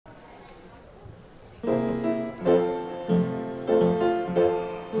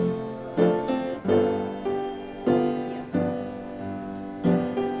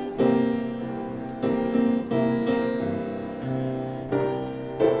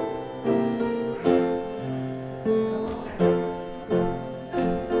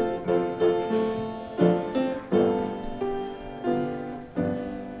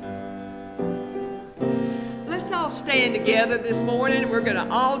together this morning. We're going to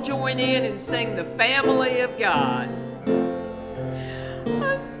all join in and sing the Family of God.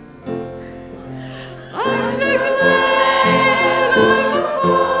 I'm so glad I'm a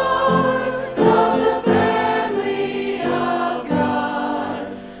part of the family of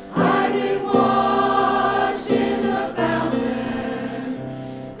God. I've been washed in the fountain,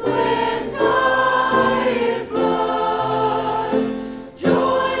 cleansed by His blood.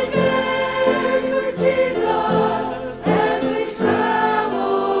 Joined heirs with Jesus as we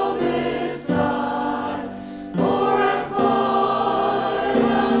travel this side. For I'm part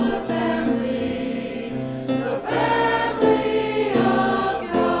of the family of God.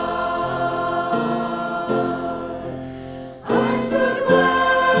 I'm so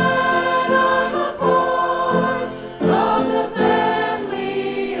glad I'm a part of the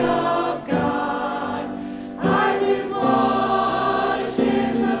family of God. I've been washed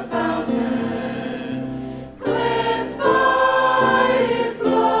in the fountain, cleansed by His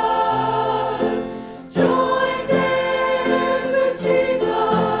blood. Joined heirs with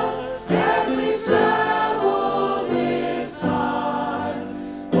Jesus as we travel this side.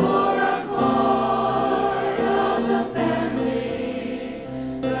 For I'm part of the family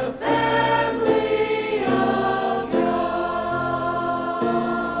of God.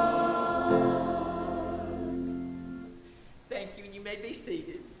 Thank you, and you may be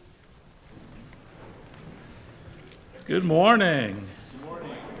seated. Good morning.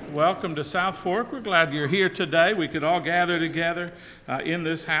 Welcome to South Fork. We're glad you're here today. We could all gather together in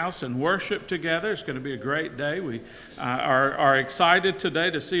this house and worship together. It's going to be a great day. We are excited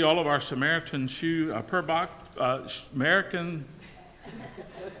today to see all of our Samaritan's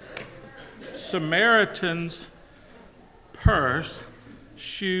Purse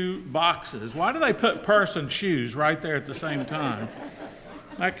shoe boxes. Why do they put purse and shoes right there at the same time?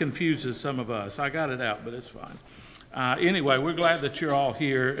 That confuses some of us. I got it out, but it's fine. Anyway, we're glad that you're all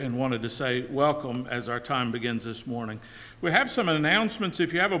here and wanted to say welcome as our time begins this morning. We have some announcements.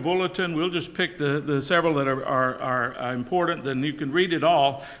 If you have a bulletin, we'll just pick the several that are important, then you can read it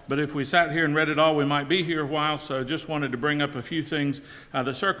all. But if we sat here and read it all, we might be here a while, so just wanted to bring up a few things.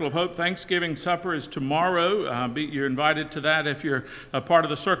 The Circle of Hope Thanksgiving Supper is tomorrow. You're invited to that if you're a part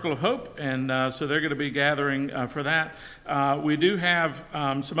of the Circle of Hope, and so they're going to be gathering for that. We do have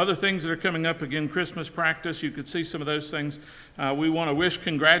some other things that are coming up. Again, Christmas practice. You could see some of those things. We want to wish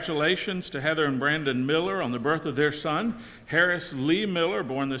congratulations to Heather and Brandon Miller on the birth of their son, Harris Lee Miller,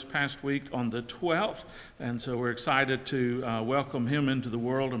 born this past week on the 12th. And so we're excited to welcome him into the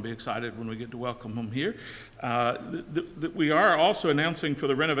world and be excited when we get to welcome him here. We are also announcing for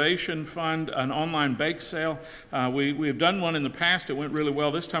the Renovation Fund an online bake sale. We have done one in the past. It went really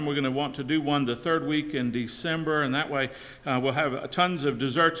well. This time we're going to want to do one the third week in December, and that way we'll have tons of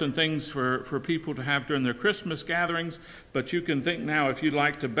desserts and things for people to have during their Christmas gatherings. But you can think now, if you'd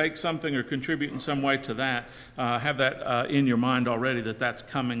like to bake something or contribute in some way to that, have that in your mind already that that's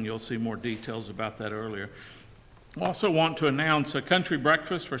coming. You'll see more details about that earlier. I also want to announce a country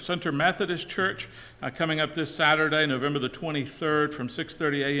breakfast for Center Methodist Church coming up this Saturday, November the 23rd from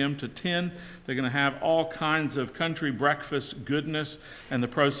 6:30 a.m. to 10. They're going to have all kinds of country breakfast goodness, and the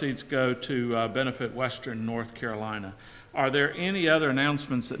proceeds go to benefit Western North Carolina. Are there any other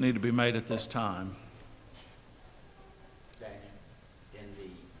announcements that need to be made at this time? Daniel, in the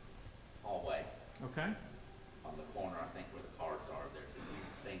hallway, Okay. on the corner, I think where the cards are, there's a few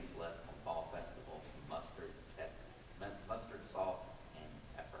things left from Fall Festival, mustard, salt, and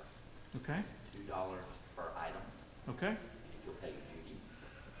pepper. Okay. It's $2 per item, Okay. if you'll take Judy.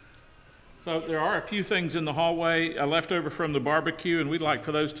 So there are a few things in the hallway left over from the barbecue, and we'd like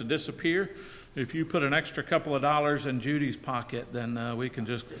for those to disappear. If you put an extra couple of dollars in Judy's pocket, then we can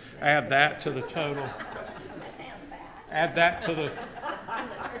just add that to the total. Add that to the...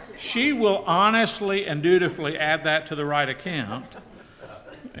 She will honestly and dutifully add that to the right account,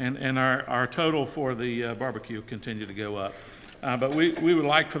 and our total for the barbecue will continue to go up. But we would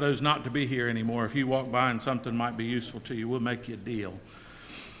like for those not to be here anymore. If you walk by and something might be useful to you, we'll make you a deal.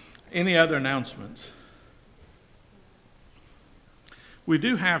 Any other announcements? We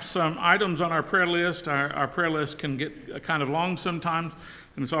do have some items on our prayer list. Our prayer list can get kind of long sometimes,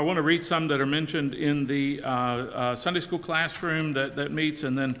 and so I want to read some that are mentioned in the Sunday school classroom that meets,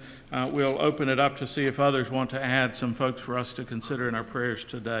 and then we'll open it up to see if others want to add some folks for us to consider in our prayers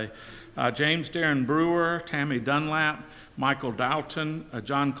today. James Darren Brewer, Tammy Dunlap, Michael Dalton,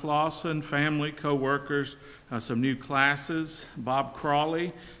 John Clausen, family, co-workers, some new classes, Bob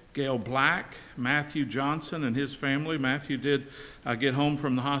Crawley, Gail Black, Matthew Johnson and his family. Matthew did get home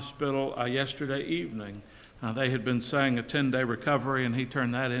from the hospital yesterday evening. They had been saying a 10-day recovery, and he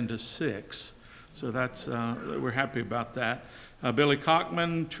turned that into 6. So that's we're happy about that. Billy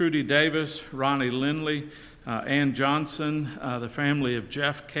Cockman, Trudy Davis, Ronnie Lindley, Ann Johnson, the family of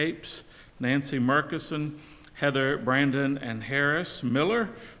Jeff Capes, Nancy Murkison, Heather, Brandon, and Harris Miller,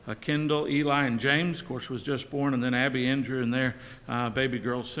 Kendall, Eli, and James, of course, was just born, and then Abby, Andrew, and their baby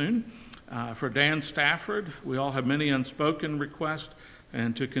girl soon. For Dan Stafford, we all have many unspoken requests,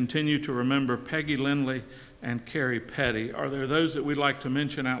 and to continue to remember Peggy Lindley and Carrie Petty. Are there those that we'd like to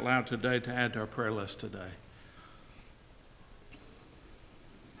mention out loud today to add to our prayer list today?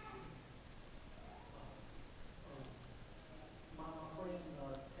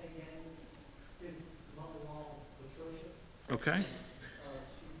 Okay.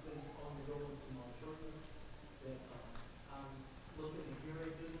 She's been undergoing some treatments that I'm looking to hear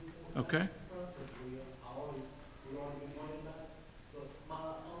her do. Okay. Because we already been running that. But my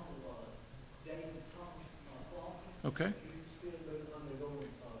uncle, David Thomas Clausen, Okay. he's still been undergoing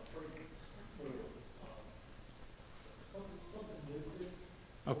treatments for something different.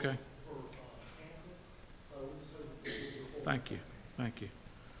 Okay. For cancer. So we serve. Thank you. Thank you.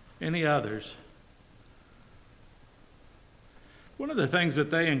 Any others? One of the things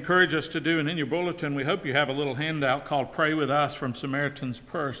that they encourage us to do, and in your bulletin, we hope you have a little handout called Pray With Us from Samaritan's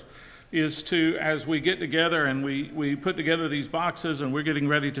Purse, is to, as we get together and we put together these boxes and we're getting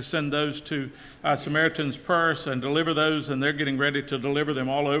ready to send those to Samaritan's Purse and deliver those, and they're getting ready to deliver them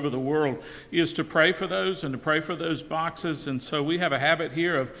all over the world, is to pray for those and to pray for those boxes. And so we have a habit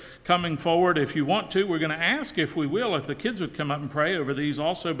here of coming forward. If you want to, we're going to ask, if we will, if the kids would come up and pray over these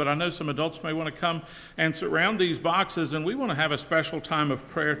also, but I know some adults may want to come and surround these boxes, and we want to have a special time of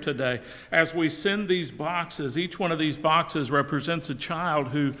prayer today. As we send these boxes, each one of these boxes represents a child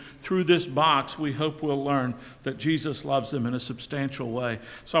who, through this box, we hope will learn that Jesus loves them in a substantial way.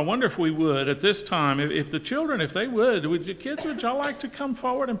 So I wonder if we would, at this time, if the children, if they would you kids, would y'all like to come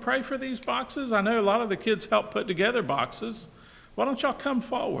forward and pray for these boxes? I know a lot of the kids help put together boxes. Why don't y'all come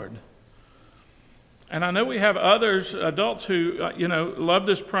forward? And I know we have others, adults who, love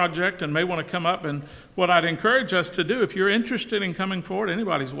this project and may want to come up. And what I'd encourage us to do, if you're interested in coming forward,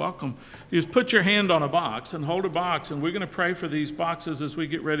 anybody's welcome, is put your hand on a box and hold a box. And we're going to pray for these boxes as we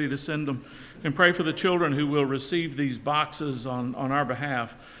get ready to send them, and pray for the children who will receive these boxes on our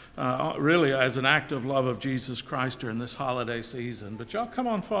behalf, really as an act of love of Jesus Christ during this holiday season. But y'all come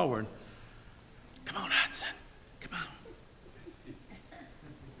on forward. Come on, Hudson. Come on.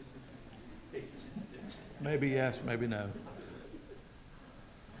 Maybe yes, maybe no.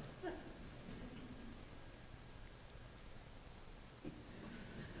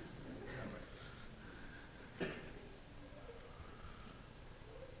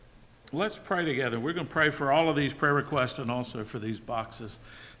 Let's pray together. We're going to pray for all of these prayer requests and also for these boxes.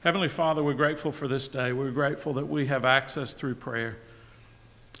 Heavenly Father, we're grateful for this day. We're grateful that we have access through prayer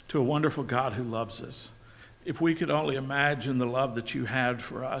to a wonderful God who loves us. If we could only imagine the love that you had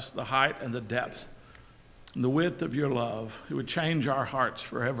for us, the height and the depth and the width of your love, it would change our hearts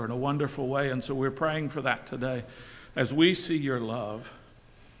forever in a wonderful way. And so we're praying for that today. As we see your love,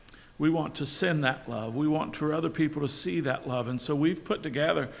 we want to send that love. We want for other people to see that love. And so we've put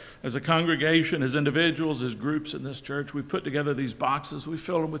together, as a congregation, as individuals, as groups in this church, we've put together these boxes. We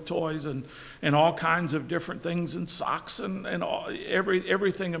fill them with toys and all kinds of different things, and socks and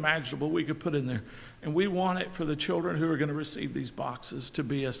everything imaginable we could put in there. And we want it for the children who are going to receive these boxes to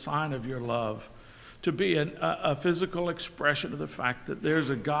be a sign of your love, to be a physical expression of the fact that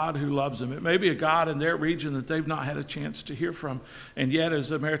there's a God who loves them. It may be a God in their region that they've not had a chance to hear from. And yet, as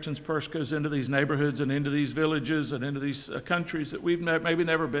Samaritan's Purse goes into these neighborhoods and into these villages and into these countries that we've maybe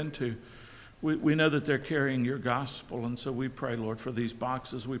never been to, we know that they're carrying your gospel. And so we pray, Lord, for these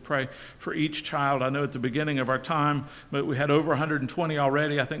boxes. We pray for each child. I know at the beginning of our time, but we had over 120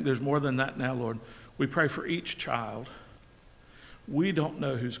 already. I think there's more than that now, Lord. We pray for each child. We don't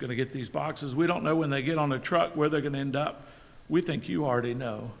know who's going to get these boxes. We don't know when they get on a truck where they're going to end up. We think you already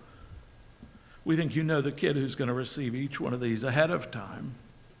know. We think you know the kid who's going to receive each one of these ahead of time,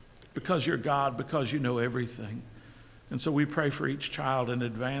 because you're God, because you know everything. And so we pray for each child in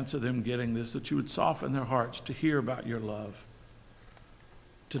advance of them getting this, that you would soften their hearts to hear about your love,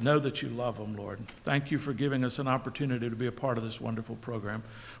 to know that you love them, Lord. Thank you for giving us an opportunity to be a part of this wonderful program.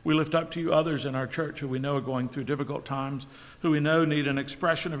 We lift up to you others in our church who we know are going through difficult times, who we know need an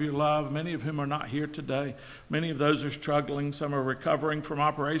expression of your love, many of whom are not here today. Many of those are struggling. Some are recovering from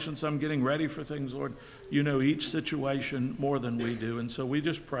operations, some getting ready for things, Lord. You know each situation more than we do. And so we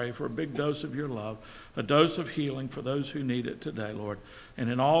just pray for a big dose of your love, a dose of healing for those who need it today, Lord. And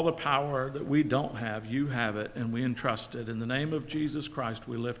in all the power that we don't have, you have it, and we entrust it. In the name of Jesus Christ,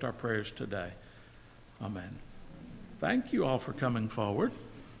 we lift our prayers today. Amen. Thank you all for coming forward.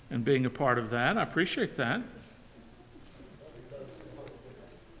 and being a part of that. I appreciate that.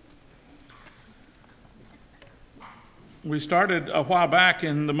 We started a while back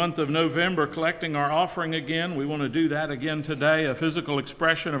in the month of November collecting our offering again. We want to do that again today, a physical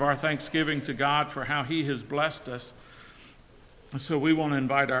expression of our thanksgiving to God for how He has blessed us. So we want to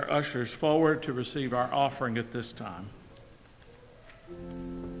invite our ushers forward to receive our offering at this time.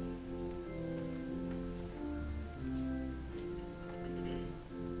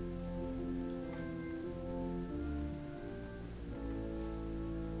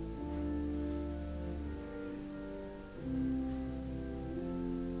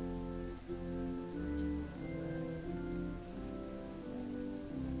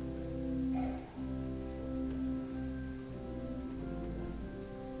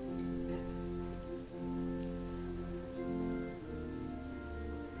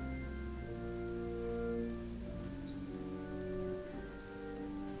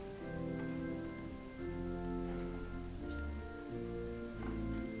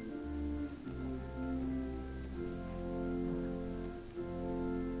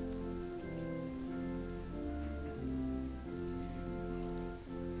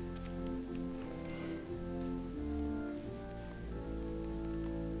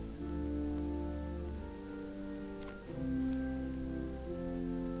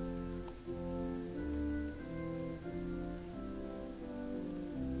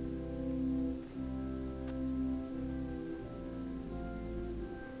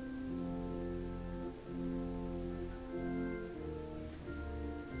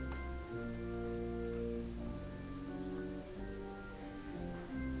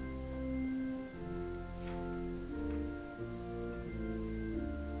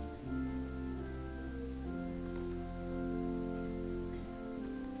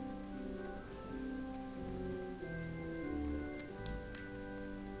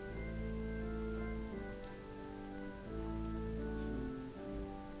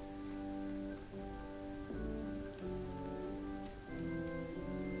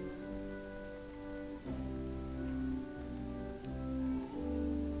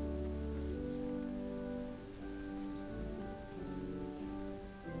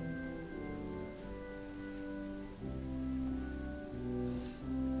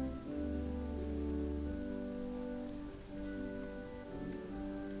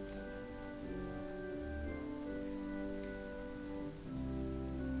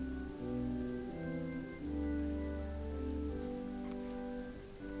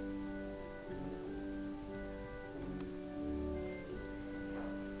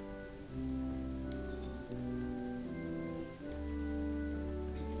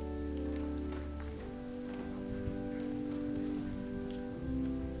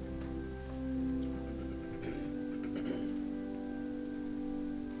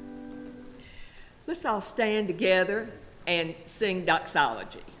 Let's all stand together and sing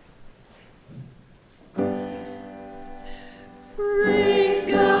doxology. Praise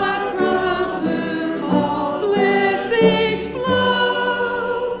God from whom all blessings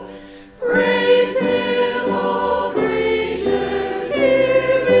flow. Praise Him, all creatures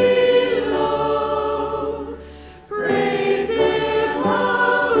here below. Praise Him,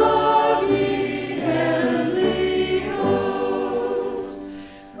 all of ye heavenly hosts.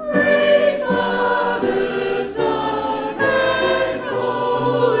 Praise Father, Son, and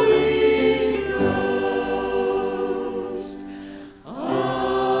Holy Ghost. Amen.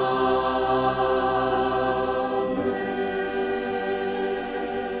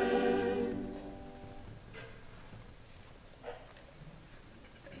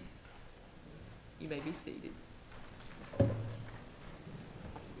 You may be seated.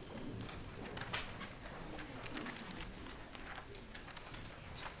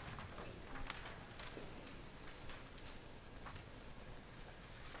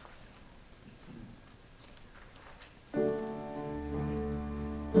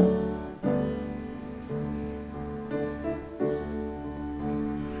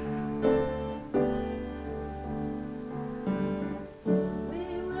 We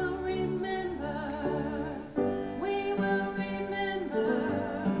will remember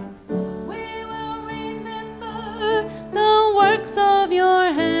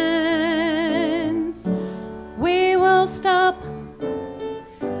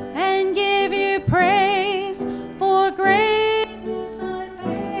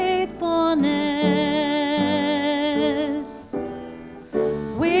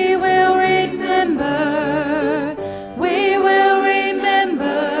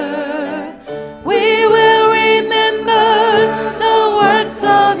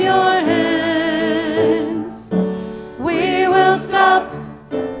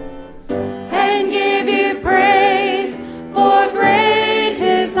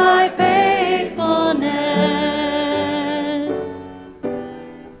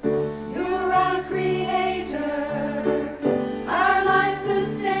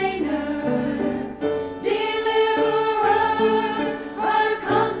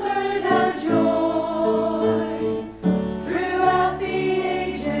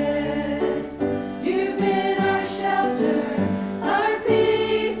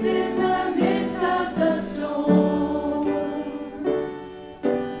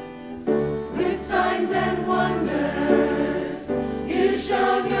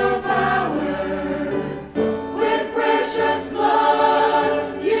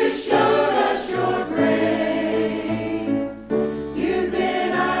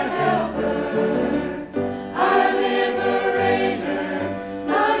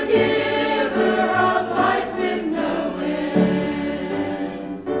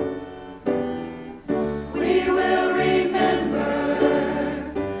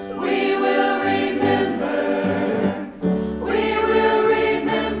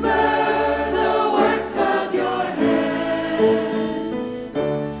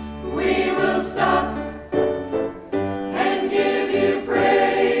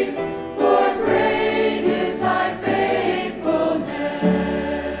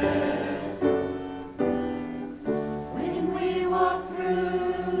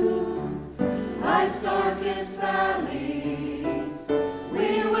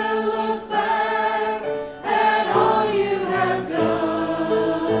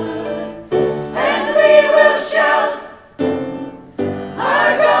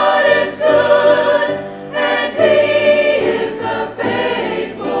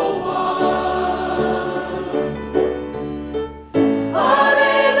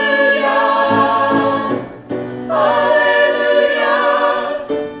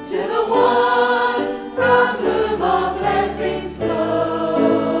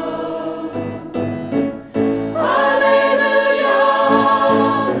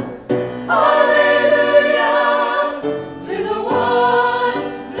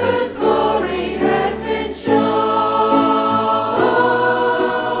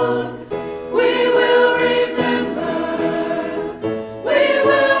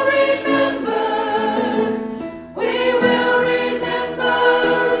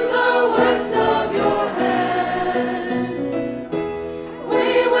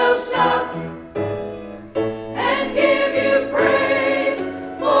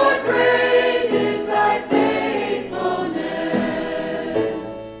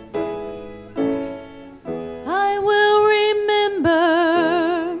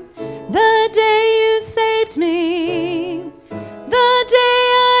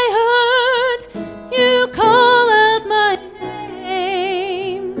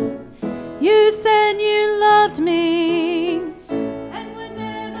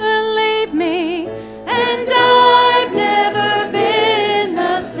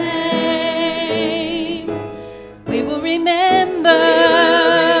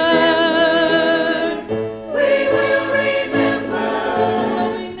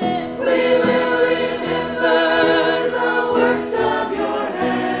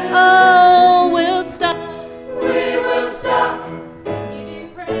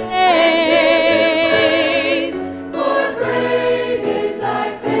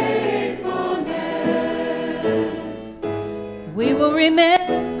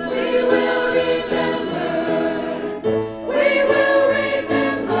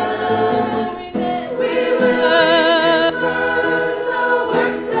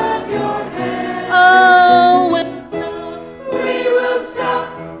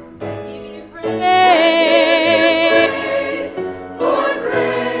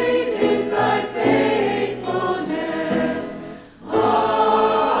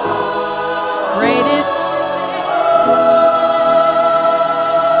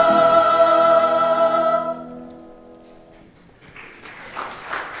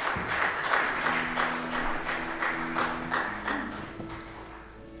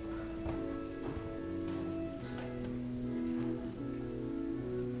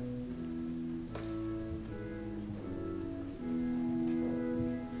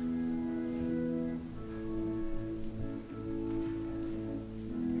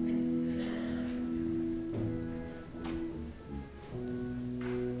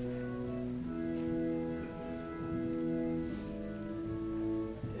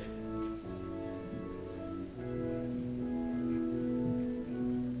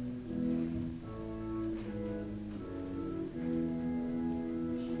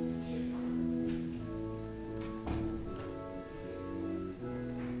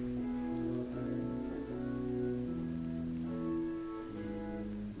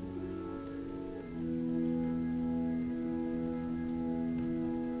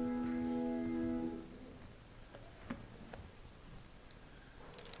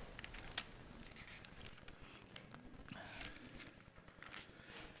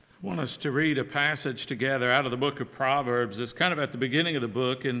I want us to read a passage together out of the book of Proverbs. It's kind of at the beginning of the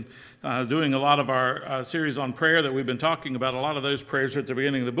book, and doing a lot of our series on prayer that we've been talking about. A lot of those prayers are at the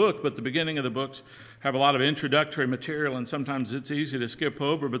beginning of the book, but the beginning of the books have a lot of introductory material, and sometimes it's easy to skip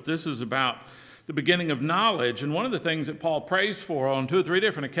over, but this is about the beginning of knowledge. And one of the things that Paul prays for on 2 or 3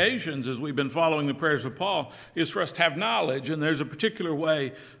 different occasions as we've been following the prayers of Paul is for us to have knowledge. And there's a particular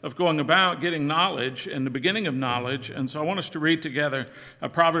way of going about getting knowledge and the beginning of knowledge. And so I want us to read together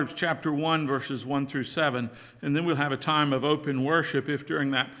Proverbs chapter 1, verses 1 through 7. And then we'll have a time of open worship. If during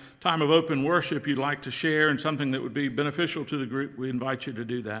that time of open worship you'd like to share and something that would be beneficial to the group, we invite you to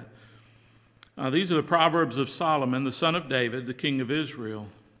do that. These are the Proverbs of Solomon, the son of David, the king of Israel.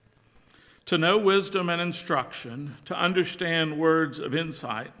 To know wisdom and instruction, to understand words of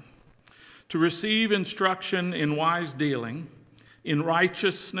insight, to receive instruction in wise dealing, in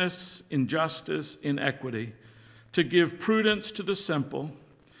righteousness, in justice, in equity, to give prudence to the simple,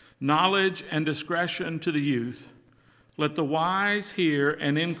 knowledge and discretion to the youth. Let the wise hear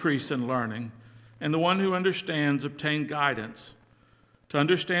and increase in learning, and the one who understands obtain guidance. To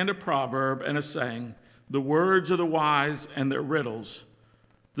understand a proverb and a saying, the words of the wise and their riddles.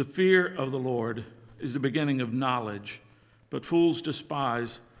 The fear of the Lord is the beginning of knowledge, but fools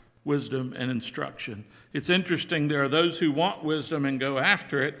despise wisdom and instruction. It's interesting, there are those who want wisdom and go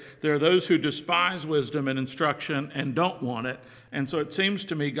after it. There are those who despise wisdom and instruction and don't want it. And so it seems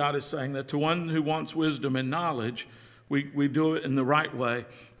to me God is saying that to one who wants wisdom and knowledge, we do it in the right way,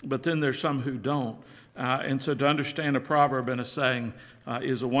 but then there's some who don't. And so to understand a proverb and a saying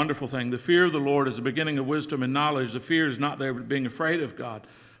is a wonderful thing. The fear of the Lord is the beginning of wisdom and knowledge. The fear is not there being afraid of God,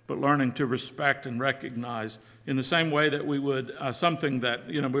 but learning to respect and recognize in the same way that we would something that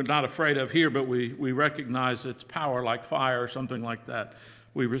we're not afraid of here, but we recognize its power like fire or something like that.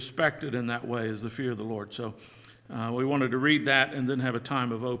 We respect it in that way as the fear of the Lord. So we wanted to read that and then have a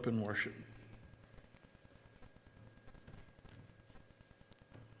time of open worship.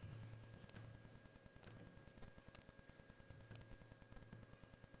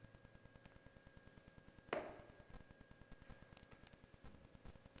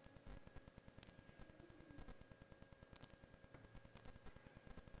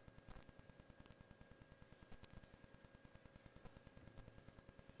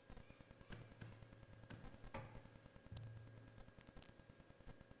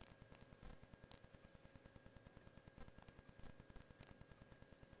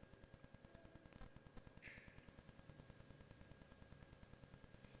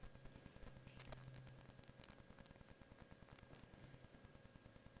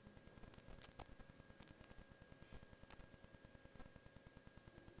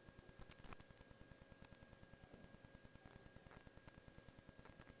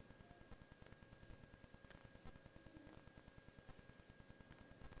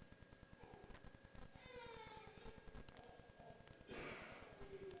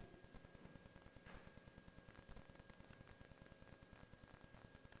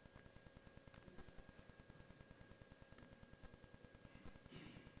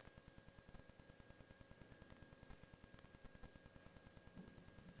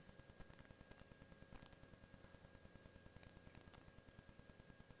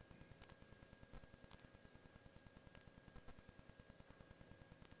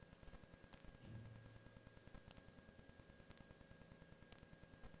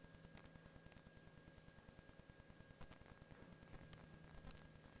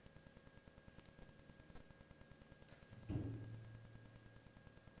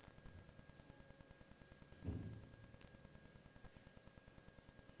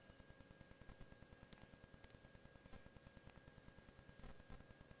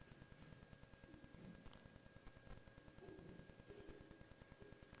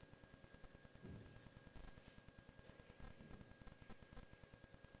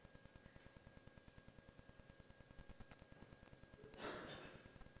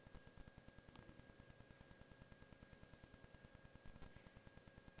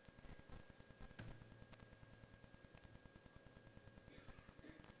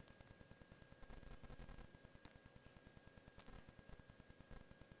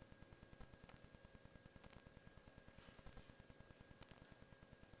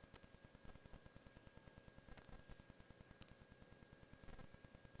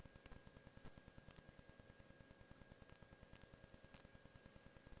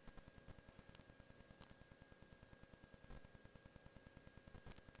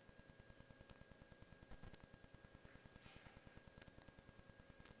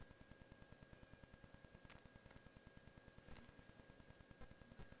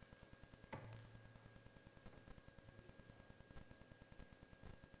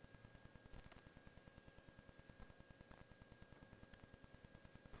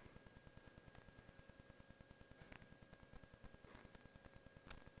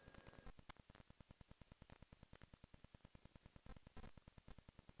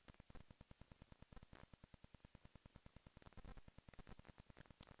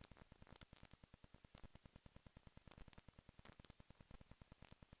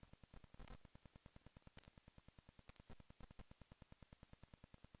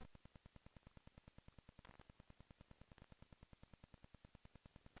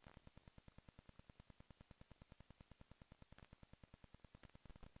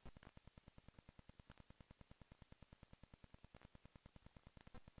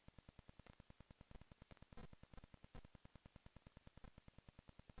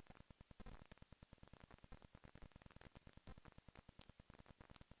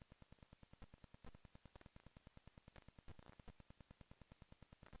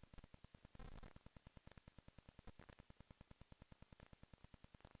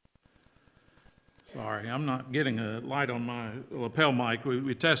 Sorry, I'm not getting a light on my lapel mic.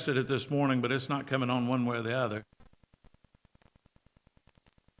 We tested it this morning, but it's not coming on one way or the other.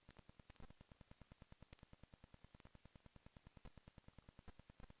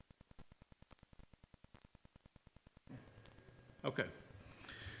 Okay.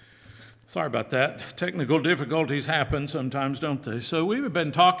 Sorry about that. Technical difficulties happen sometimes, don't they? So we've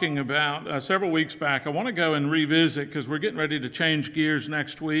been talking about several weeks back. I want to go and revisit because we're getting ready to change gears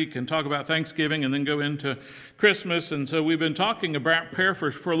next week and talk about Thanksgiving and then go into Christmas. And so we've been talking about prayer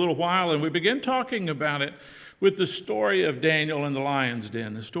for a little while, and we began talking about it with the story of Daniel in the lion's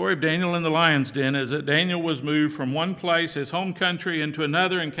den. The story of Daniel in the lion's den is that Daniel was moved from one place, his home country, into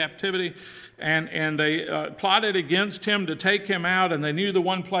another in captivity, and they plotted against him to take him out, and they knew the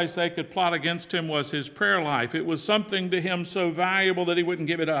one place they could plot against him was his prayer life. It was something to him so valuable that he wouldn't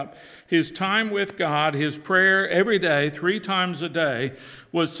give it up. His time with God, his prayer every day, 3 times a day,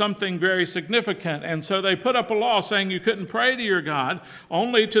 was something very significant. And so they put up a law saying you couldn't pray to your God,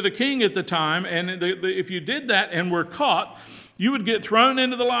 only to the king at the time, and if you did that and were caught, you would get thrown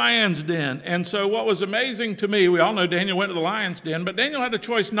into the lion's den. And so what was amazing to me, we all know Daniel went to the lion's den, but Daniel had a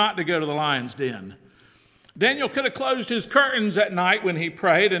choice not to go to the lion's den. Daniel could have closed his curtains at night when he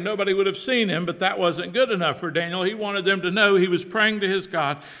prayed and nobody would have seen him, but that wasn't good enough for Daniel. He wanted them to know he was praying to his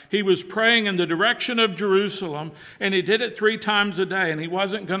God. He was praying in the direction of Jerusalem, and he did it 3 times a day, and he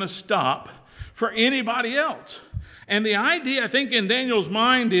wasn't going to stop for anybody else. And the idea, I think, in Daniel's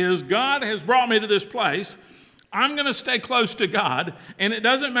mind is, God has brought me to this place. I'm going to stay close to God, and it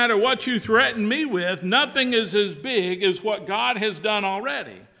doesn't matter what you threaten me with. Nothing is as big as what God has done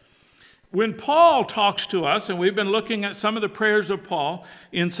already. When Paul talks to us, and we've been looking at some of the prayers of Paul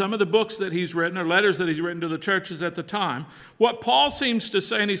in some of the books that he's written or letters that he's written to the churches at the time, what Paul seems to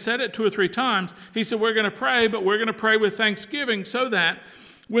say, and he said it 2 or 3 times, he said, we're going to pray, but we're going to pray with thanksgiving so that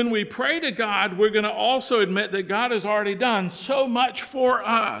when we pray to God, we're going to also admit that God has already done so much for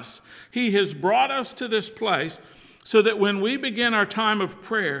us. He has brought us to this place so that when we begin our time of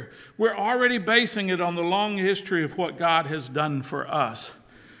prayer, we're already basing it on the long history of what God has done for us.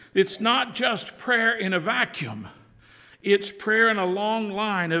 It's not just prayer in a vacuum. It's prayer in a long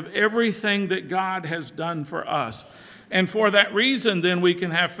line of everything that God has done for us. And for that reason, then, we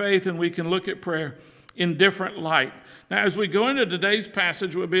can have faith and we can look at prayer in different light. Now, as we go into today's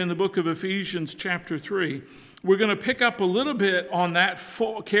passage, we'll be in the book of Ephesians chapter 3. We're going to pick up a little bit on that,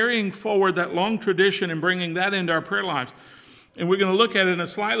 carrying forward that long tradition and bringing that into our prayer lives. And we're going to look at it in a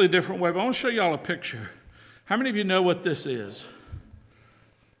slightly different way. But I want to show you all a picture. How many of you know what this is?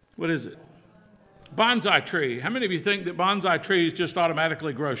 What is it? Bonsai tree. How many of you think that bonsai trees just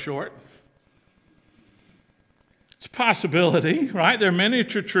automatically grow short? It's a possibility, right? They're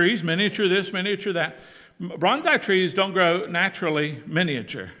miniature trees, miniature this, miniature that. Bonsai trees don't grow naturally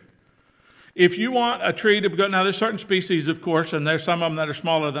miniature. If you want a tree to grow, now there's certain species, of course, and there's some of them that are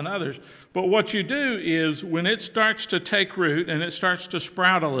smaller than others. But what you do is when it starts to take root and it starts to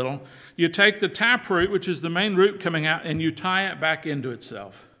sprout a little, you take the taproot, which is the main root coming out, and you tie it back into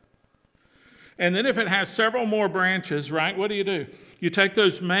itself. And then if it has several more branches, right, what do? You take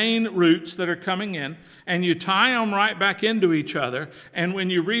those main roots that are coming in and you tie them right back into each other. And when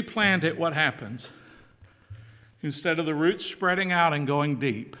you replant it, what happens? Instead of the roots spreading out and going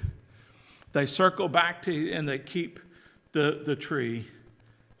deep, they circle back to you and they keep the tree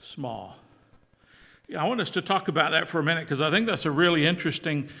small. I want us to talk about that for a minute because I think that's a really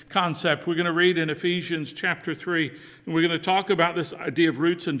interesting concept. We're going to read in Ephesians chapter 3, and we're going to talk about this idea of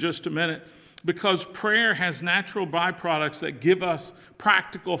roots in just a minute because prayer has natural byproducts that give us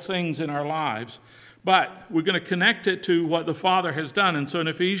practical things in our lives. But we're going to connect it to what the Father has done. And so in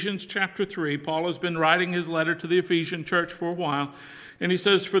Ephesians chapter 3, Paul has been writing his letter to the Ephesian church for a while. And he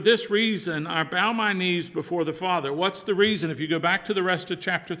says, for this reason, I bow my knees before the Father. What's the reason? If you go back to the rest of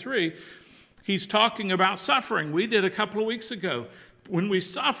chapter 3, he's talking about suffering. We did a couple of weeks ago. When we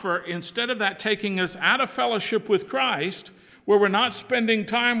suffer, instead of that taking us out of fellowship with Christ, where we're not spending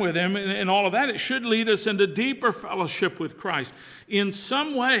time with him and all of that, it should lead us into deeper fellowship with Christ. In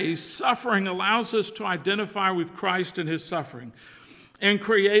some ways, suffering allows us to identify with Christ and his suffering and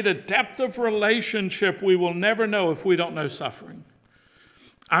create a depth of relationship we will never know if we don't know suffering.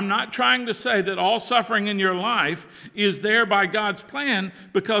 I'm not trying to say that all suffering in your life is there by God's plan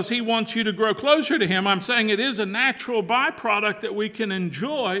because he wants you to grow closer to him. I'm saying it is a natural byproduct that we can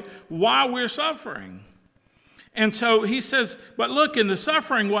enjoy while we're suffering. And so he says, but look, in the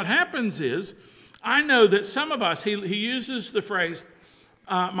suffering, what happens is, I know that some of us, he uses the phrase,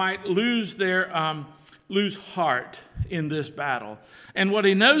 might lose their lose heart in this battle. And what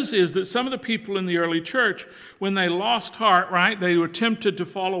he knows is that some of the people in the early church, when they lost heart, right, they were tempted to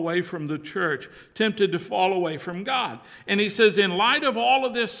fall away from the church, tempted to fall away from God. And he says, in light of all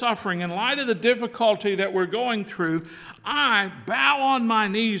of this suffering, in light of the difficulty that we're going through, I bow on my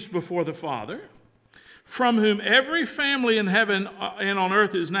knees before the Father, from whom every family in heaven and on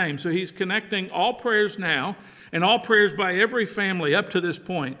earth is named. So he's connecting all prayers now, and all prayers by every family up to this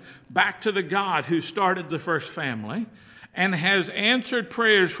point, back to the God who started the first family and has answered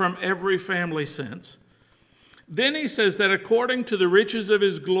prayers from every family since. Then he says that according to the riches of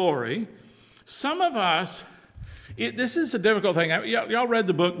his glory, some of us, this is a difficult thing. Y'all read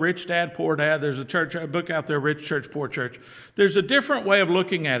the book Rich Dad, Poor Dad. There's a book out there, Rich Church, Poor Church. There's a different way of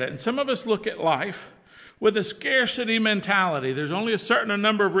looking at it. And some of us look at life with a scarcity mentality. There's only a certain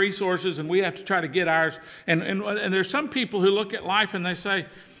number of resources, and we have to try to get ours. And there's some people who look at life and they say,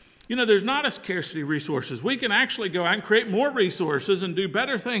 you know, there's not a scarcity of resources. We can actually go out and create more resources and do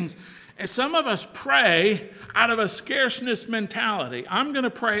better things. And some of us pray out of a scarceness mentality. I'm going to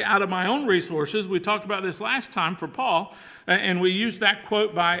pray out of my own resources. We talked about this last time for Paul, and we used that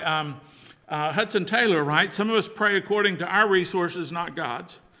quote by Hudson Taylor, right? Some of us pray according to our resources, not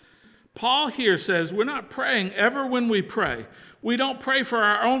God's. Paul here says we're not praying ever when we pray. We don't pray for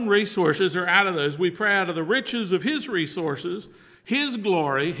our own resources or out of those. We pray out of the riches of his resources, his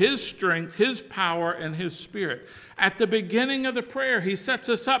glory, his strength, his power, and his spirit. At the beginning of the prayer, he sets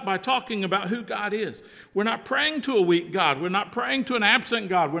us up by talking about who God is. We're not praying to a weak God. We're not praying to an absent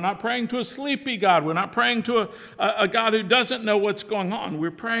God. We're not praying to a sleepy God. We're not praying to a God who doesn't know what's going on. We're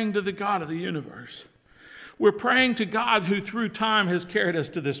praying to the God of the universe. We're praying to God who through time has carried us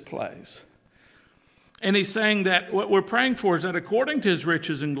to this place. And he's saying that what we're praying for is that according to his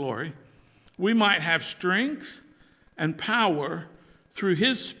riches and glory, we might have strength and power through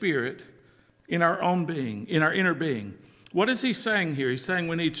his Spirit in our own being, in our inner being. What is he saying here? He's saying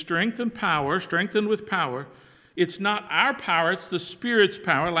we need strength and power, strengthened with power. It's not our power, it's the Spirit's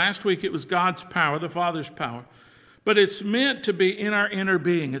power. Last week it was God's power, the Father's power. But it's meant to be in our inner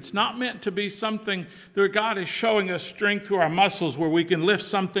being. It's not meant to be something that God is showing us strength through our muscles where we can lift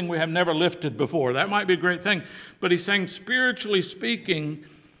something we have never lifted before. That might be a great thing. But he's saying, spiritually speaking,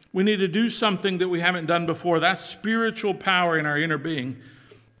 we need to do something that we haven't done before. That's spiritual power in our inner being.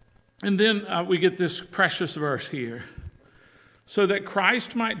 And then we get this precious verse here. So that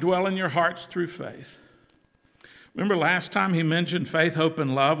Christ might dwell in your hearts through faith. Remember last time he mentioned faith, hope,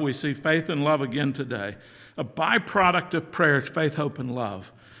 and love? We see faith and love again today. A byproduct of prayer is faith, hope, and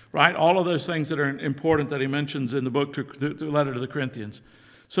love, right? All of those things that are important that he mentions in the book, the letter to the Corinthians.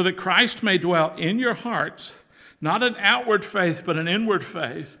 So that Christ may dwell in your hearts, not an outward faith, but an inward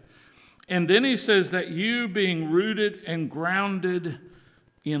faith. And then he says that you being rooted and grounded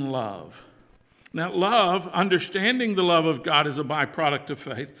in love. Now, love, understanding the love of God is a byproduct of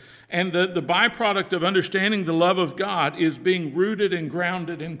faith. And the byproduct of understanding the love of God is being rooted and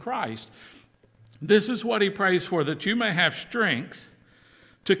grounded in Christ. This is what he prays for, that you may have strength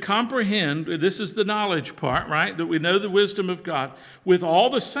to comprehend, this is the knowledge part, right? That we know the wisdom of God, with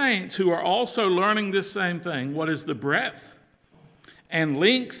all the saints who are also learning this same thing. What is the breadth and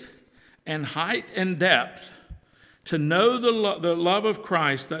length and height and depth, to know the love of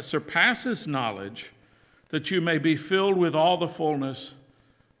Christ that surpasses knowledge, that you may be filled with all the fullness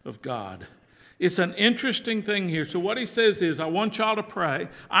of God. It's an interesting thing here. So what he says is, I want y'all to pray.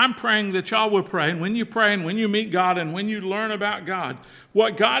 I'm praying that y'all will pray. And when you pray and when you meet God and when you learn about God,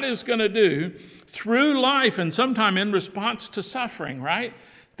 what God is going to do through life and sometime in response to suffering, right?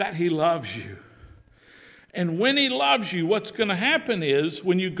 That he loves you. And when he loves you, what's going to happen is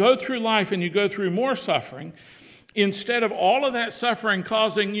when you go through life and you go through more suffering, instead of all of that suffering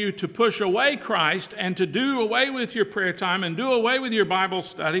causing you to push away Christ and to do away with your prayer time and do away with your Bible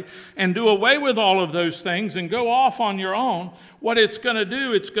study and do away with all of those things and go off on your own, what it's going to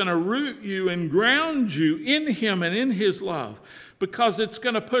do, it's going to root you and ground you in him and in his love, because it's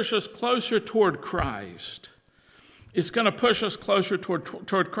going to push us closer toward Christ. It's going to push us closer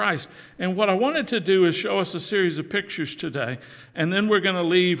toward Christ. And what I wanted to do is show us a series of pictures today. And then we're going to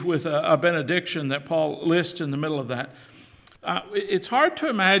leave with a benediction that Paul lists in the middle of that. It's hard to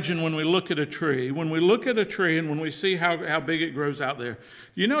imagine when we look at a tree. When we look at a tree and when we see how big it grows out there,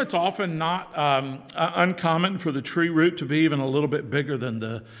 you know, it's often not uncommon for the tree root to be even a little bit bigger than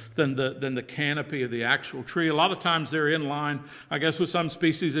the canopy of the actual tree. A lot of times they're in line. I guess with some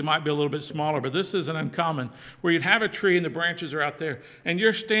species it might be a little bit smaller, but this isn't uncommon, where you'd have a tree and the branches are out there, and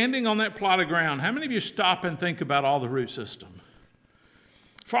you're standing on that plot of ground. How many of you stop and think about all the root system?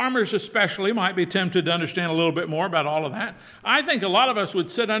 Farmers especially might be tempted to understand a little bit more about all of that. I think a lot of us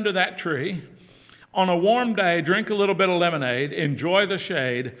would sit under that tree On a warm day, drink a little bit of lemonade, enjoy the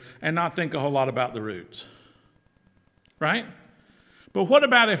shade, and not think a whole lot about the roots. Right? But what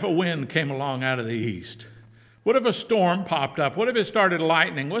about if a wind came along out of the east? What if a storm popped up? What if it started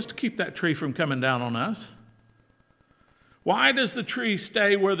lightning? What's to keep that tree from coming down on us? Why does the tree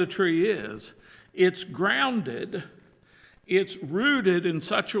stay where the tree is? It's grounded. It's rooted in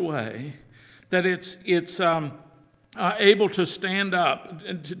such a way that it's able to stand up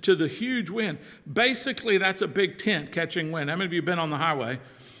to the huge wind. Basically, that's a big tent catching wind. How many of you have been on the highway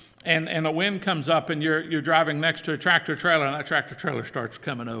and a wind comes up and you're driving next to a tractor trailer and that tractor trailer starts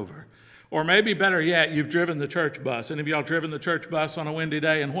coming over? Or maybe better yet, you've driven the church bus. Any of y'all driven the church bus on a windy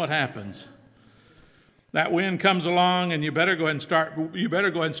day, and what happens? That wind comes along, and you better go ahead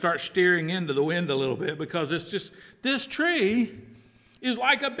and start steering into the wind a little bit, because it's just, this tree is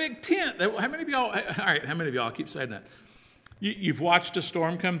like a big tent. How many of y'all, I keep saying that. You've watched a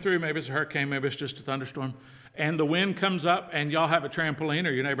storm come through, maybe it's a hurricane, maybe it's just a thunderstorm, and the wind comes up, and y'all have a trampoline,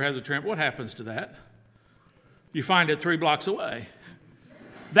 or your neighbor has a trampoline. What happens to that? You find it 3 blocks away.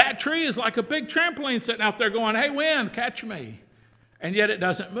 That tree is like a big trampoline sitting out there going, hey, wind, catch me. And yet it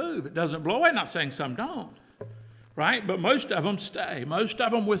doesn't move. It doesn't blow away. Not saying some don't, right? But most of them stay. Most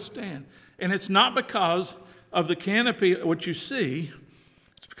of them withstand. And it's not because of the canopy, what you see.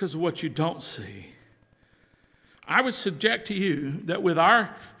 It's because of what you don't see. I would subject to you that with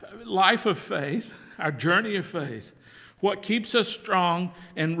our life of faith, our journey of faith, what keeps us strong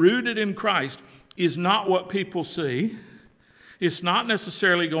and rooted in Christ is not what people see. It's not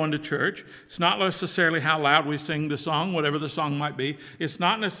necessarily going to church. It's not necessarily how loud we sing the song, whatever the song might be. It's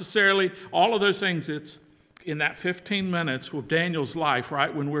not necessarily all of those things. It's in that 15 minutes with Daniel's life,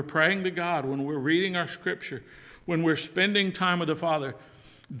 right? When we're praying to God, when we're reading our scripture, when we're spending time with the Father,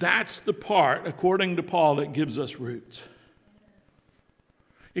 that's the part, according to Paul, that gives us roots.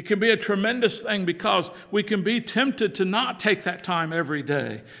 It can be a tremendous thing because we can be tempted to not take that time every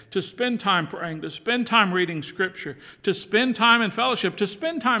day, to spend time praying, to spend time reading Scripture, to spend time in fellowship, to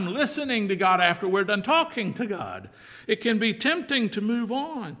spend time listening to God after we're done talking to God. It can be tempting to move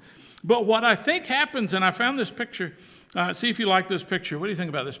on. But what I think happens, and I found this picture, see if you like this picture. What do you think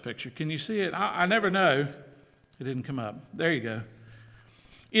about this picture? Can you see it? I never know. It didn't come up. There you go.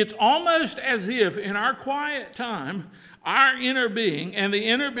 It's almost as if in our quiet time, our inner being and the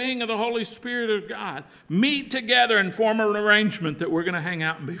inner being of the Holy Spirit of God meet together and form an arrangement that we're going to hang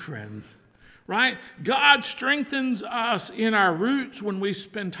out and be friends, right? God strengthens us in our roots when we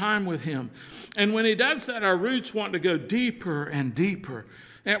spend time with Him. And when He does that, our roots want to go deeper and deeper,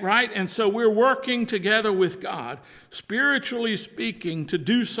 right? And so we're working together with God, spiritually speaking, to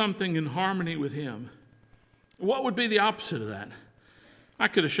do something in harmony with Him. What would be the opposite of that? I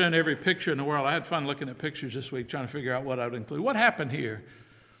could have shown every picture in the world. I had fun looking at pictures this week, trying to figure out what I would include. What happened here?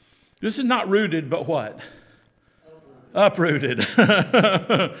 This is not rooted, but what? Uprooted.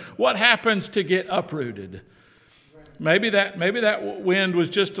 What happens to get uprooted? Maybe that wind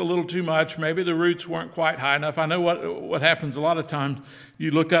was just a little too much. Maybe the roots weren't quite high enough. I know what happens a lot of times. You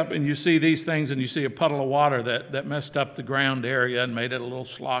look up and you see these things and you see a puddle of water that messed up the ground area and made it a little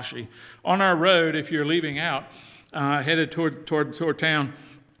sloshy. On our road, if you're leaving out, headed toward town,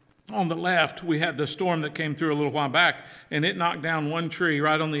 on the left, we had the storm that came through a little while back, and it knocked down one tree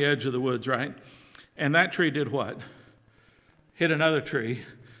right on the edge of the woods, right? And that tree did what? Hit another tree,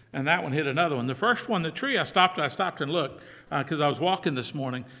 and that one hit another one. The first one, the tree, I stopped and looked because I was walking this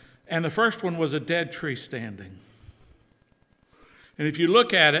morning, and the first one was a dead tree standing. And if you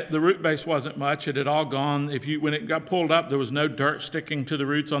look at it, the root base wasn't much. It had all gone. When it got pulled up, there was no dirt sticking to the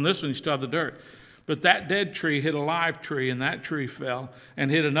roots. On this one, you still have the dirt. But that dead tree hit a live tree, and that tree fell and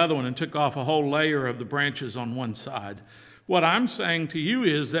hit another one and took off a whole layer of the branches on one side. What I'm saying to you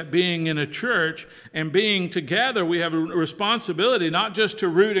is that being in a church and being together, we have a responsibility not just to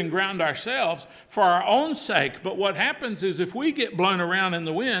root and ground ourselves for our own sake, but what happens is if we get blown around in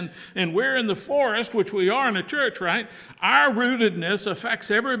the wind and we're in the forest, which we are in a church, right, our rootedness affects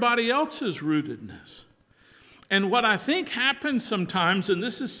everybody else's rootedness. And what I think happens sometimes, and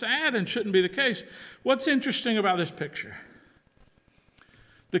this is sad and shouldn't be the case, what's interesting about this picture?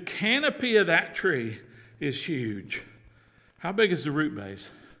 The canopy of that tree is huge. How big is the root base?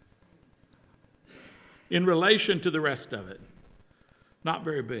 In relation to the rest of it, not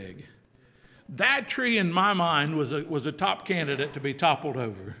very big. That tree, in my mind, was a top candidate to be toppled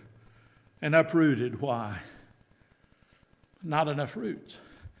over and uprooted. Why? Not enough roots.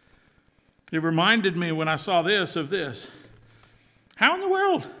 It reminded me when I saw this of this. How in the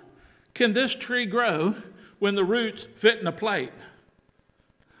world can this tree grow when the roots fit in a plate?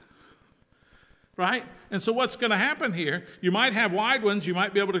 right? And so what's going to happen here, you might have wide ones, you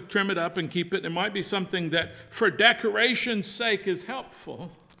might be able to trim it up and keep it. It might be something that for decoration's sake is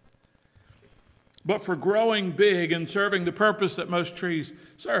helpful. But for growing big and serving the purpose that most trees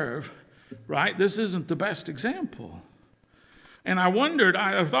serve, right, this isn't the best example. And I wondered,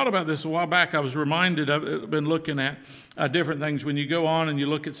 I thought about this a while back. I was reminded, I've been looking at different things. When you go on and you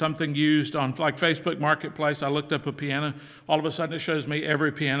look at something used on like Facebook Marketplace, I looked up a piano. All of a sudden it shows me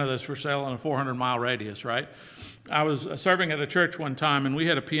every piano that's for sale in a 400-mile radius, right? I was serving at a church one time, and we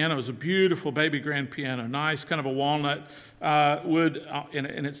had a piano. It was a beautiful baby grand piano, nice, kind of a walnut wood,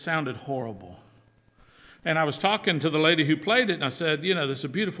 and it sounded horrible. And I was talking to the lady who played it, and I said, you know, this is a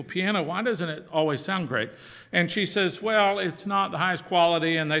beautiful piano. Why doesn't it always sound great? And she says, well, it's not the highest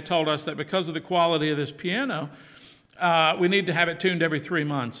quality, and they told us that because of the quality of this piano, we need to have it tuned every 3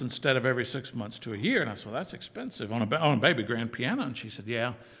 months instead of every 6 months to a year. And I said, well, that's expensive on a baby grand piano. And she said,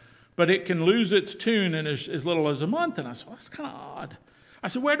 yeah, but it can lose its tune in as little as a month. And I said, well, that's kind of odd. I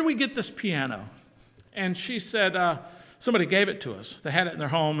said, where do we get this piano? And she said, somebody gave it to us. They had it in their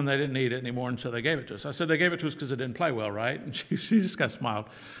home, and they didn't need it anymore, and so they gave it to us. I said, they gave it to us because it didn't play well, right? And she just kind of smiled.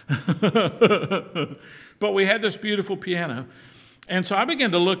 But we had this beautiful piano. And so I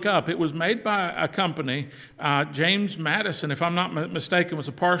began to look up. It was made by a company. James Madison, if I'm not mistaken, was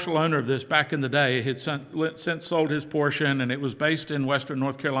a partial owner of this back in the day. He had since sold his portion, and it was based in western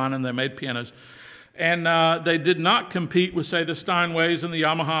North Carolina, and they made pianos. And they did not compete with, say, the Steinways and the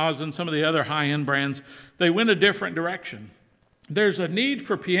Yamahas and some of the other high-end brands. They went a different direction. There's a need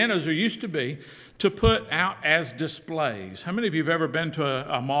for pianos, or used to be, to put out as displays. How many of you have ever been to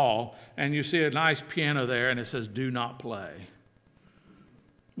a mall and you see a nice piano there and it says, do not play?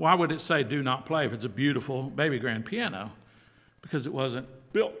 Why would it say do not play if it's a beautiful baby grand piano? Because it wasn't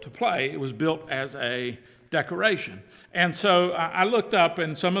built to play. It was built as a decoration. And so I looked up,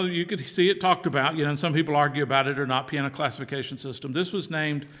 and some of you could see it talked about, you know, and some people argue about it or not, piano classification system. This was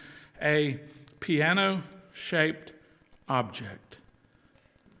named a piano-shaped object.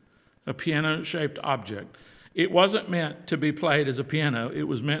 A piano-shaped object. It wasn't meant to be played as a piano. It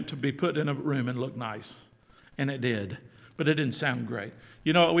was meant to be put in a room and look nice. And it did. But it didn't sound great.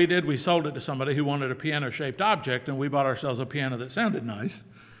 You know what we did? We sold it to somebody who wanted a piano-shaped object, and we bought ourselves a piano that sounded nice.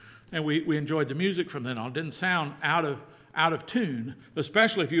 And we enjoyed the music from then on. It didn't sound out of tune,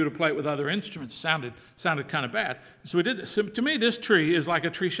 especially if you were to play it with other instruments. It sounded kind of bad. So we did this. So to me, this tree is like a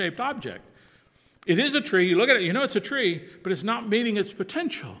tree-shaped object. It is a tree. You look at it, you know it's a tree, but it's not meeting its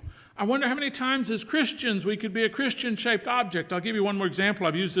potential. I wonder how many times as Christians we could be a Christian-shaped object. I'll give you one more example.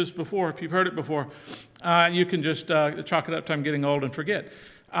 I've used this before. If you've heard it before, you can just chalk it up to I'm getting old and forget.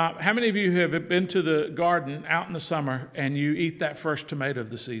 How many of you have been to the garden out in the summer and you eat that first tomato of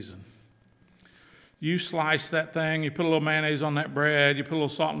the season? You slice that thing, you put a little mayonnaise on that bread, you put a little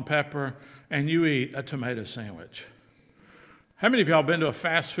salt and pepper, and you eat a tomato sandwich. How many of y'all been to a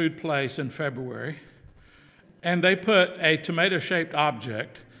fast food place in February and they put a tomato-shaped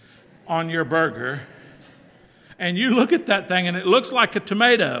object on your burger, and you look at that thing and it looks like a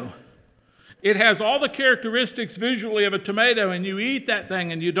tomato? It has all the characteristics visually of a tomato, and you eat that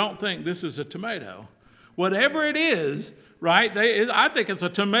thing and you don't think this is a tomato. Whatever it is, right? I think it's a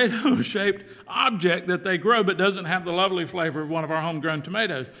tomato-shaped object that they grow, but doesn't have the lovely flavor of one of our homegrown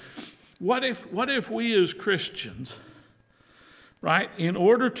tomatoes. What if we as Christians, right, in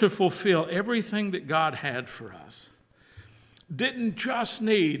order to fulfill everything that God had for us, didn't just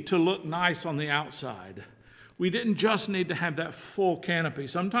need to look nice on the outside? We didn't just need to have that full canopy.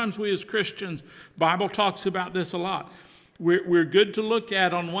 Sometimes we as Christians, Bible talks about this a lot. We're good to look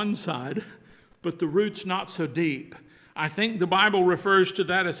at on one side, but the root's not so deep. I think the Bible refers to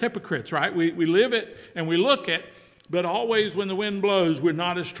that as hypocrites, right? We live it and we look it, but always when the wind blows, we're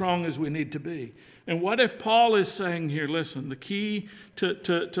not as strong as we need to be. And what if Paul is saying here, listen, the key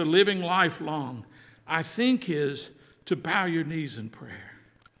to living life long, I think, is to bow your knees in prayer.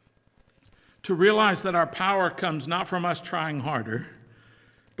 To realize that our power comes not from us trying harder,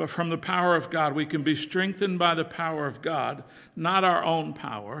 but from the power of God. We can be strengthened by the power of God, not our own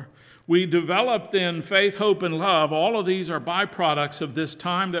power. We develop then faith, hope, and love. All of these are byproducts of this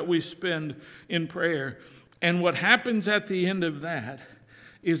time that we spend in prayer. And what happens at the end of that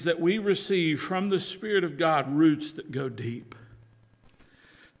is that we receive from the Spirit of God roots that go deep.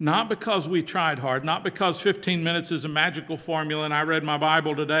 Not because we tried hard, not because 15 minutes is a magical formula and I read my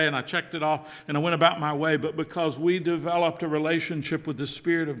Bible today and I checked it off and I went about my way, but because we developed a relationship with the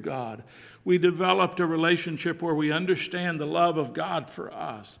Spirit of God. We developed a relationship where we understand the love of God for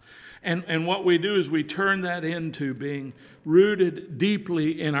us. And what we do is we turn that into being rooted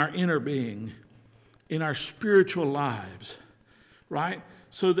deeply in our inner being, in our spiritual lives, right?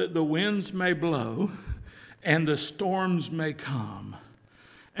 so that the winds may blow and the storms may come.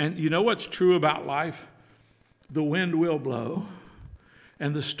 And you know what's true about life? The wind will blow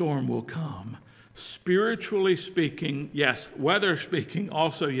and the storm will come. Spiritually speaking, yes. Weather speaking,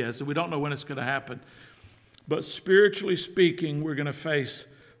 also yes. We don't know when it's going to happen. But spiritually speaking, we're going to face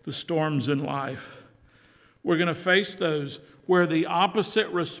the storms in life. We're going to face those where the opposite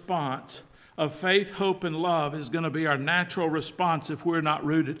response of faith, hope, and love is going to be our natural response if we're not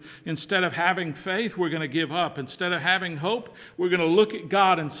rooted. Instead of having faith, we're going to give up. Instead of having hope, we're going to look at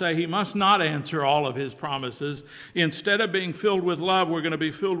God and say he must not answer all of his promises. Instead of being filled with love, we're going to be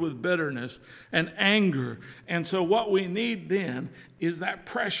filled with bitterness and anger. And so what we need then is that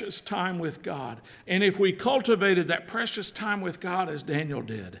precious time with God. And if we cultivated that precious time with God as Daniel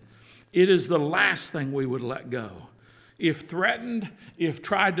did, it is the last thing we would let go. If threatened, if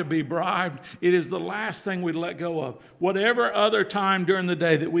tried to be bribed, it is the last thing we'd let go of. Whatever other time during the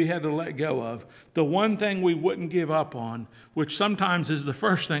day that we had to let go of, the one thing we wouldn't give up on, which sometimes is the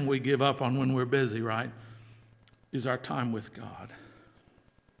first thing we give up on when we're busy, right, is our time with God.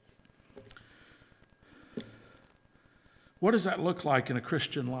 What does that look like in a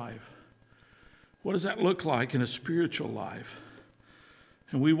Christian life? What does that look like in a spiritual life?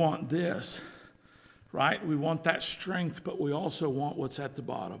 And we want this. Right? We want that strength, but we also want what's at the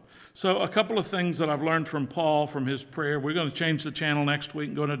bottom. So a couple of things that I've learned from Paul, from his prayer. We're going to change the channel next week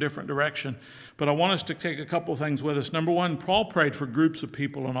and go in a different direction. But I want us to take a couple of things with us. Number one, Paul prayed for groups of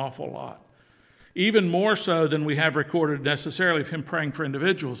people an awful lot. Even more so than we have recorded necessarily of him praying for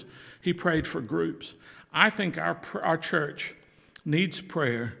individuals. He prayed for groups. I think our church needs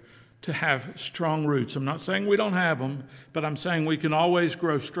prayer to have strong roots. I'm not saying we don't have them, but I'm saying we can always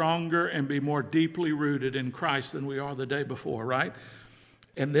grow stronger and be more deeply rooted in Christ than we are the day before, right?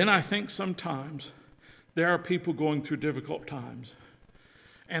 And then I think sometimes there are people going through difficult times,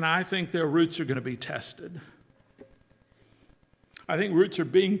 and I think their roots are going to be tested. I think roots are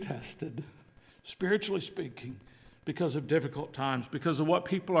being tested, spiritually speaking, because of difficult times, because of what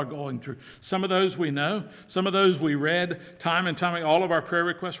people are going through. Some of those we know, some of those we read time and time, all of our prayer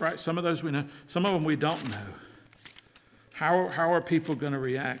requests, right? Some of those we know, some of them we don't know. How are people going to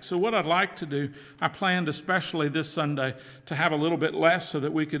react? So what I'd like to do, I planned especially this Sunday to have a little bit less so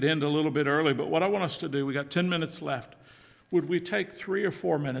that we could end a little bit early, but what I want us to do, we got 10 minutes left. Would we take 3 or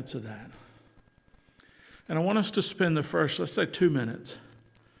 4 minutes of that? And I want us to spend the first, let's say 2 minutes.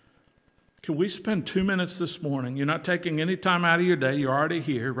 Can we spend 2 minutes this morning? You're not taking any time out of your day. You're already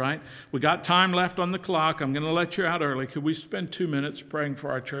here, right? We got time left on the clock. I'm going to let you out early. Could we spend 2 minutes praying for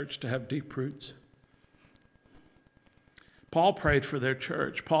our church to have deep roots? Paul prayed for their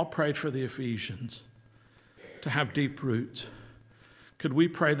church. Paul prayed for the Ephesians to have deep roots. Could we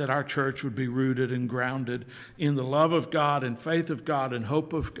pray that our church would be rooted and grounded in the love of God and faith of God and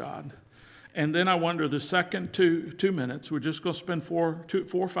hope of God? And then I wonder, the second 2 minutes, we're just going to spend 4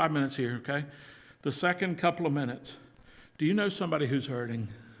 or 5 minutes here, okay? The second couple of minutes, do you know somebody who's hurting?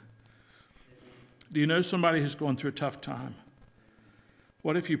 Do you know somebody who's going through a tough time?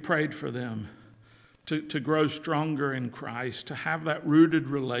 What if you prayed for them to grow stronger in Christ, to have that rooted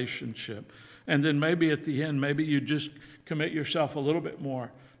relationship? And then maybe at the end, maybe you just commit yourself a little bit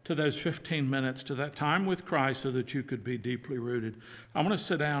more to those 15 minutes, to that time with Christ so that you could be deeply rooted. I want to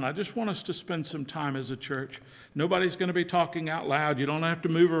sit down. I just want us to spend some time as a church. Nobody's going to be talking out loud. You don't have to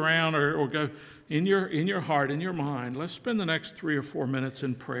move around or go in your heart, in your mind. Let's spend the next 3 or 4 minutes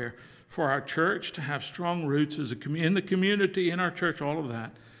in prayer for our church to have strong roots as in the community, in our church, all of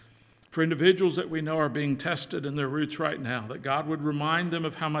that. For individuals that we know are being tested in their roots right now, that God would remind them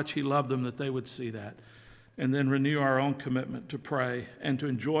of how much he loved them, that they would see that. And then renew our own commitment to pray and to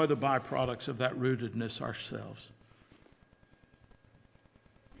enjoy the byproducts of that rootedness ourselves.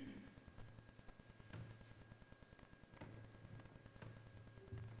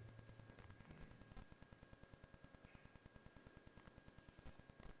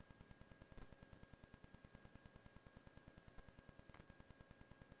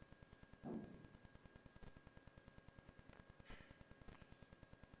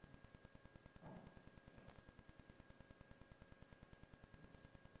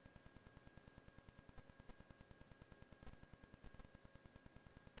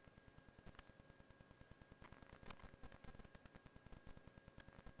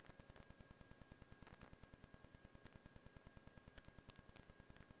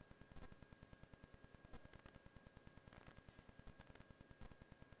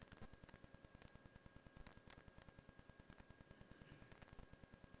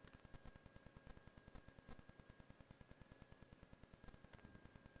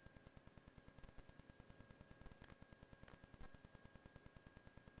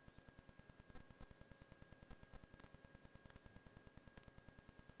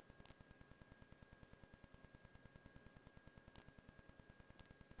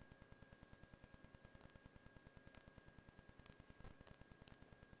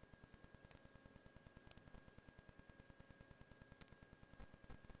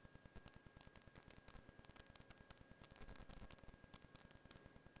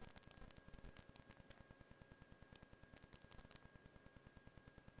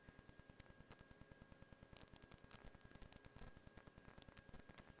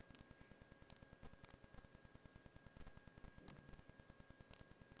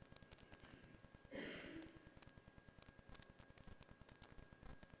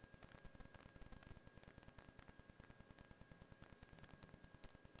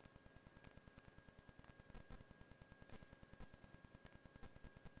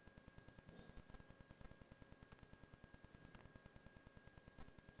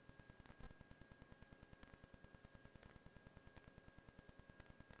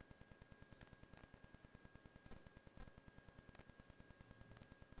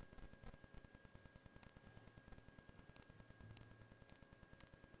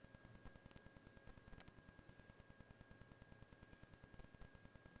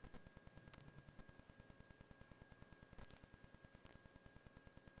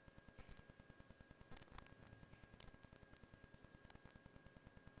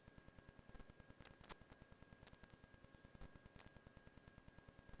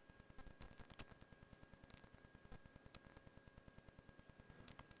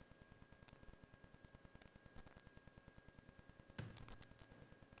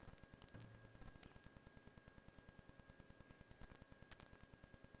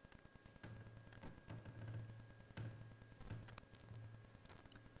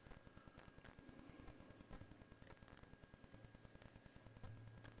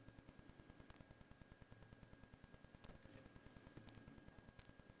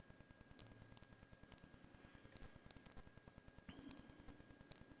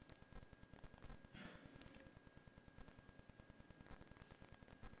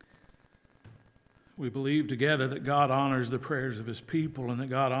 We believe together that God honors the prayers of his people and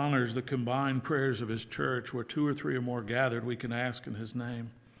that God honors the combined prayers of his church. Where 2 or 3 are more gathered, we can ask in his name.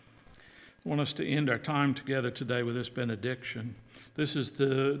 I want us to end our time together today with this benediction. This is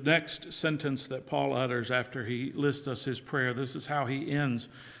the next sentence that Paul utters after he lists us his prayer. This is how he ends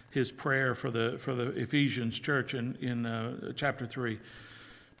his prayer for the Ephesians church in chapter 3.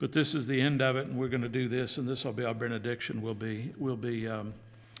 But this is the end of it, and we're going to do this, and this will be our benediction. Will be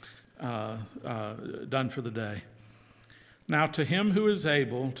done for the day. Now to him who is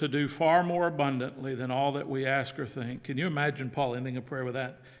able to do far more abundantly than all that we ask or think. Can you imagine Paul ending a prayer with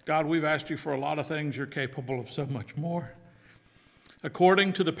that? God, we've asked you for a lot of things. You're capable of so much more.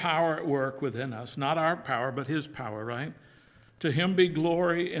 According to the power at work within us, not our power, but his power, right? To him be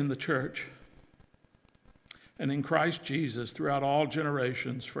glory in the church and in Christ Jesus throughout all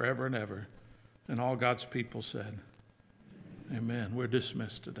generations, forever and ever. And all God's people said, amen. We're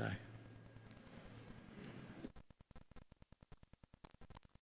dismissed today.